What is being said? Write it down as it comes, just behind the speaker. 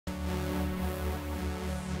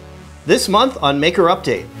This month on Maker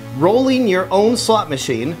Update, rolling your own slot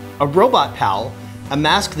machine, a robot pal, a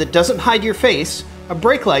mask that doesn't hide your face, a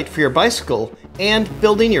brake light for your bicycle, and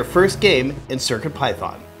building your first game in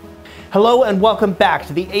CircuitPython. Hello and welcome back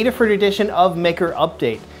to the Adafruit edition of Maker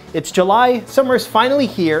Update. It's July, summer's finally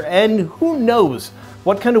here, and who knows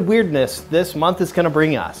what kind of weirdness this month is going to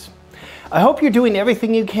bring us. I hope you're doing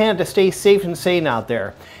everything you can to stay safe and sane out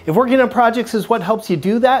there. If working on projects is what helps you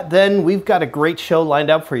do that, then we've got a great show lined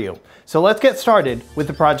up for you. So let's get started with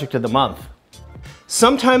the project of the month.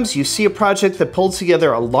 Sometimes you see a project that pulls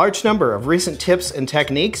together a large number of recent tips and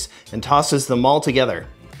techniques and tosses them all together.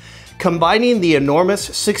 Combining the enormous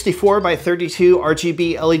 64x32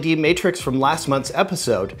 RGB LED matrix from last month's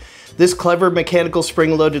episode, this clever mechanical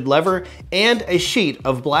spring-loaded lever, and a sheet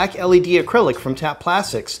of black LED acrylic from Tap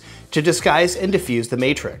Plastics to disguise and diffuse the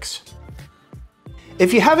matrix.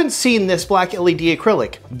 If you haven't seen this black LED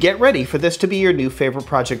acrylic, get ready for this to be your new favorite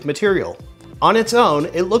project material. On its own,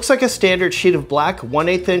 it looks like a standard sheet of black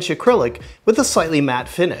 1/8 inch acrylic with a slightly matte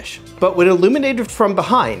finish. But when illuminated from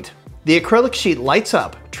behind, the acrylic sheet lights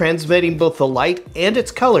up, transmitting both the light and its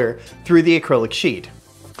color through the acrylic sheet.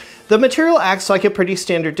 The material acts like a pretty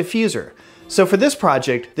standard diffuser, so for this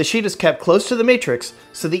project, the sheet is kept close to the matrix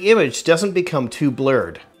so the image doesn't become too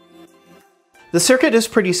blurred. The circuit is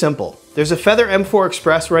pretty simple. There's a Feather M4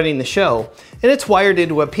 Express running the show, and it's wired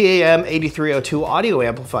into a PAM8302 audio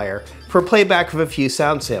amplifier for playback of a few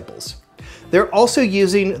sound samples. They're also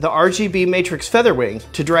using the RGB matrix Featherwing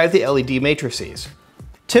to drive the LED matrices.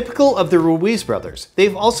 Typical of the Ruiz brothers,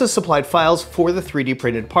 they've also supplied files for the 3D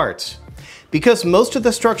printed parts. Because most of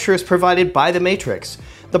the structure is provided by the matrix,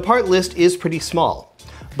 the part list is pretty small.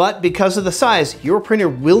 But because of the size, your printer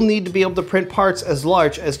will need to be able to print parts as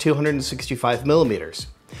large as 265mm.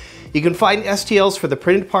 You can find STLs for the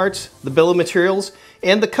printed parts, the bill of materials,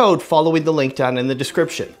 and the code following the link down in the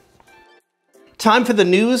description. Time for the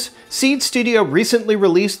news. Seeed Studio recently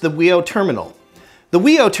released the Wio Terminal. The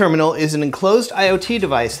Wio Terminal is an enclosed IoT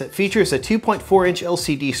device that features a 2.4-inch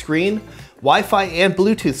LCD screen, Wi-Fi and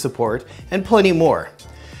Bluetooth support, and plenty more.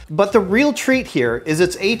 But the real treat here is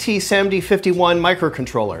its AT7051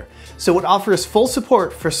 microcontroller, so it offers full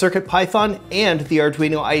support for CircuitPython and the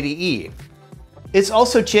Arduino IDE. It's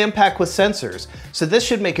also jam-packed with sensors, so this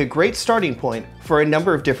should make a great starting point for a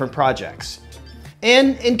number of different projects.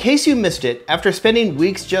 And in case you missed it, after spending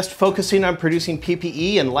weeks just focusing on producing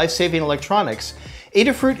PPE and life-saving electronics,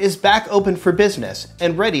 Adafruit is back open for business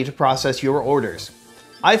and ready to process your orders.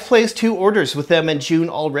 I've placed 2 orders with them in June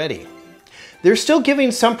already. They're still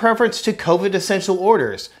giving some preference to COVID essential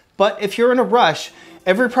orders, but if you're in a rush,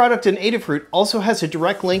 every product in Adafruit also has a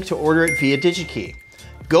direct link to order it via DigiKey.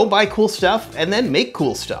 Go buy cool stuff and then make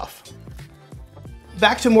cool stuff.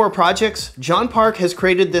 Back to more projects, John Park has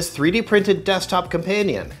created this 3D printed desktop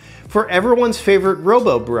companion for everyone's favorite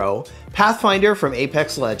RoboBro, Pathfinder from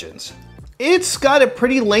Apex Legends. It's got a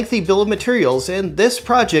pretty lengthy bill of materials, and this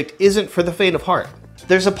project isn't for the faint of heart.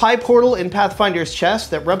 There's a Pi portal in Pathfinder's chest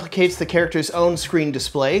that replicates the character's own screen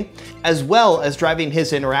display, as well as driving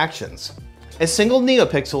his interactions. A single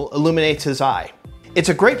NeoPixel illuminates his eye. It's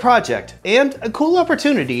a great project, and a cool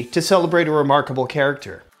opportunity to celebrate a remarkable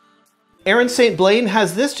character. Aaron St. Blaine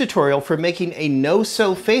has this tutorial for making a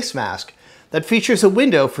no-sew face mask that features a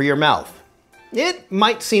window for your mouth. It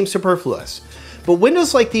might seem superfluous, but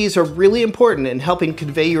windows like these are really important in helping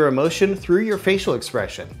convey your emotion through your facial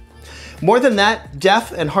expression. More than that,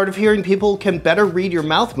 deaf and hard of hearing people can better read your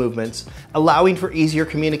mouth movements, allowing for easier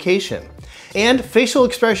communication. And facial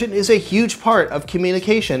expression is a huge part of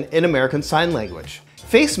communication in American Sign Language.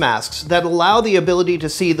 Face masks that allow the ability to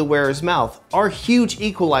see the wearer's mouth are huge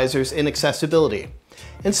equalizers in accessibility.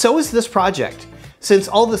 And so is this project. Since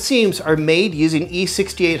all the seams are made using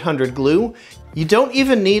E6800 glue, you don't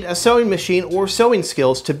even need a sewing machine or sewing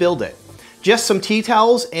skills to build it. Just some tea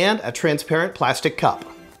towels and a transparent plastic cup.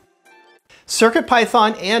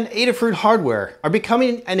 CircuitPython and Adafruit hardware are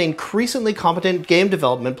becoming an increasingly competent game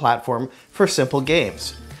development platform for simple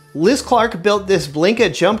games. Liz Clark built this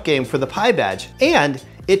Blinka jump game for the Pi Badge, and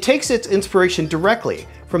it takes its inspiration directly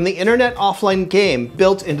from the Internet Offline game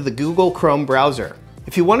built into the Google Chrome browser.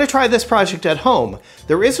 If you want to try this project at home,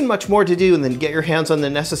 there isn't much more to do than get your hands on the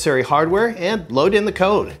necessary hardware and load in the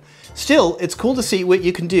code. Still, it's cool to see what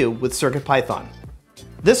you can do with CircuitPython.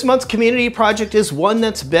 This month's community project is one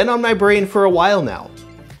that's been on my brain for a while now.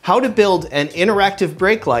 How to build an interactive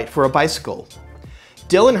brake light for a bicycle.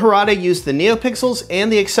 Dylan Harada used the NeoPixels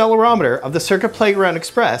and the accelerometer of the Circuit Playground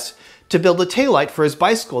Express to build a taillight for his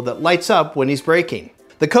bicycle that lights up when he's braking.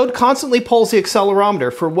 The code constantly polls the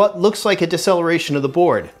accelerometer for what looks like a deceleration of the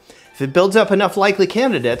board. If it builds up enough likely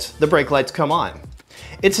candidates, the brake lights come on.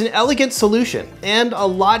 It's an elegant solution and a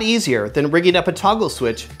lot easier than rigging up a toggle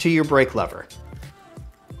switch to your brake lever.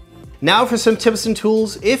 Now for some tips and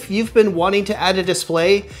tools. If you've been wanting to add a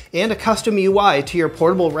display and a custom UI to your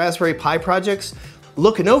portable Raspberry Pi projects,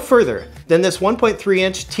 look no further than this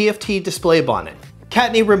 1.3-inch TFT display bonnet.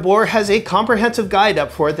 Kattni Rembor has a comprehensive guide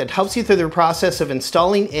up for it that helps you through the process of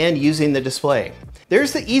installing and using the display.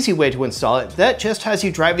 There's the easy way to install it that just has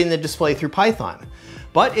you driving the display through Python.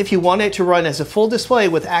 But if you want it to run as a full display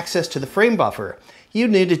with access to the frame buffer, you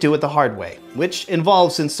need to do it the hard way, which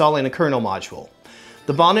involves installing a kernel module.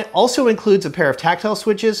 The bonnet also includes a pair of tactile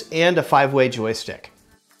switches and a 5-way joystick.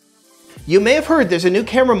 You may have heard there's a new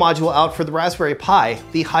camera module out for the Raspberry Pi,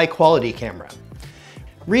 the high quality camera.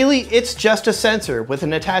 Really, it's just a sensor with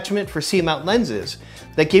an attachment for C-mount lenses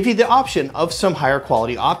that give you the option of some higher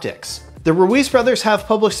quality optics. The Ruiz brothers have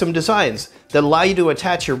published some designs that allow you to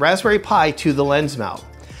attach your Raspberry Pi to the lens mount.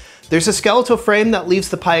 There's a skeletal frame that leaves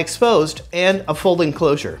the Pi exposed and a fold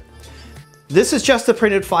enclosure. This is just the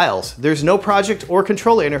printed files. There's no project or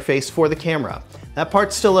controller interface for the camera. That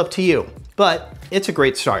part's still up to you, but it's a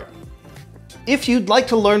great start. If you'd like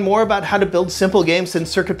to learn more about how to build simple games in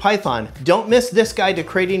CircuitPython, don't miss this guide to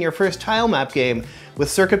creating your first tile map game with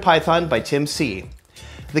CircuitPython by Tim C.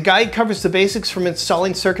 The guide covers the basics from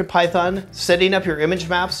installing CircuitPython, setting up your image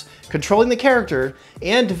maps, controlling the character,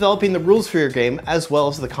 and developing the rules for your game as well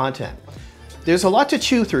as the content. There's a lot to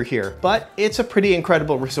chew through here, but it's a pretty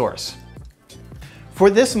incredible resource. For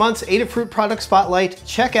this month's Adafruit product spotlight,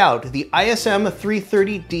 check out the ISM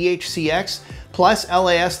 330 DHCX plus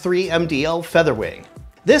LAS3 MDL Featherwing.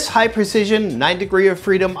 This high-precision 9° of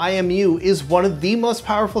freedom IMU is one of the most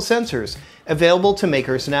powerful sensors available to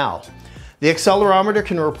makers now. The accelerometer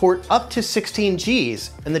can report up to 16 Gs,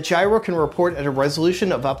 and the gyro can report at a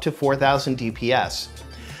resolution of up to 4000 DPS.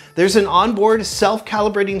 There's an onboard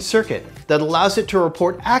self-calibrating circuit that allows it to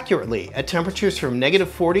report accurately at temperatures from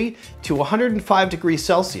 -40 to 105 degrees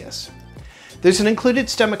Celsius. There's an included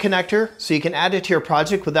stemma connector, so you can add it to your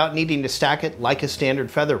project without needing to stack it like a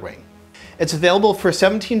standard Featherwing. It's available for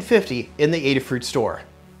 $17.50 in the Adafruit store.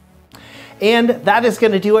 And that is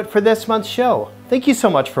going to do it for this month's show. Thank you so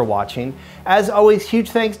much for watching. As always, huge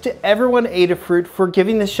thanks to everyone at Adafruit for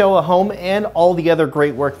giving the show a home and all the other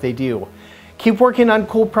great work they do. Keep working on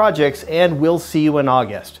cool projects, and we'll see you in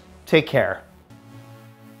August. Take care.